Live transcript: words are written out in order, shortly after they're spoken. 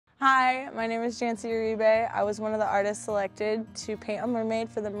Hi, my name is Jancie Uribe. I was one of the artists selected to paint a mermaid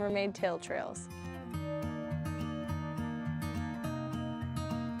for the Mermaid Tale Trails.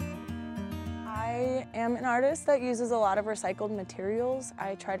 I am an artist that uses a lot of recycled materials.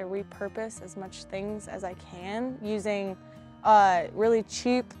 I try to repurpose as much things as I can using really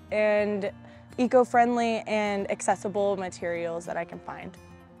cheap and eco-friendly and accessible materials that I can find.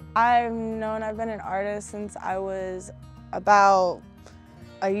 I've been an artist since I was about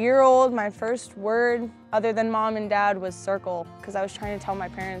a year old. My first word, other than mom and dad, was circle, because I was trying to tell my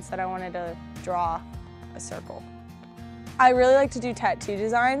parents that I wanted to draw a circle. I really like to do tattoo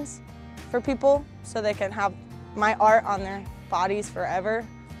designs for people so they can have my art on their bodies forever,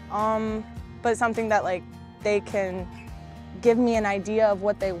 but something that they can give me an idea of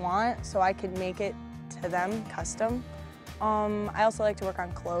what they want so I can make it to them custom. I also like to work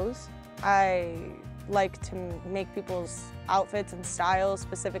on clothes. I like to make people's outfits and styles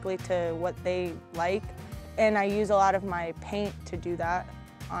specifically to what they like, and I use a lot of my paint to do that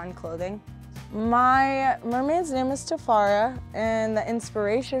on clothing. My mermaid's name is Tafara, and the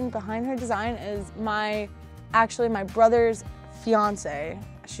inspiration behind her design is actually my brother's fiance.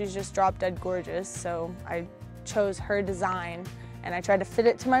 She's just drop dead gorgeous, so I chose her design and I tried to fit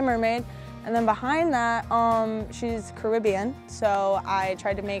it to my mermaid. And then behind that, she's Caribbean, so I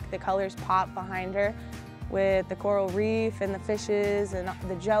tried to make the colors pop behind her with the coral reef and the fishes and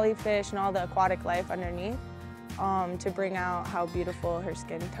the jellyfish and all the aquatic life underneath to bring out how beautiful her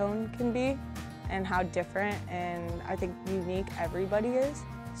skin tone can be and how different and I think unique everybody is.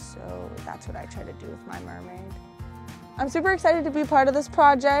 So that's what I try to do with my mermaid. I'm super excited to be part of this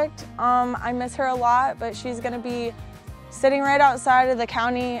project. I miss her a lot, but she's gonna be sitting right outside of the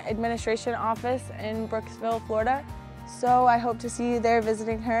county administration office in Brooksville, Florida. So I hope to see you there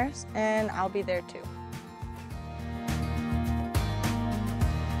visiting her, and I'll be there too.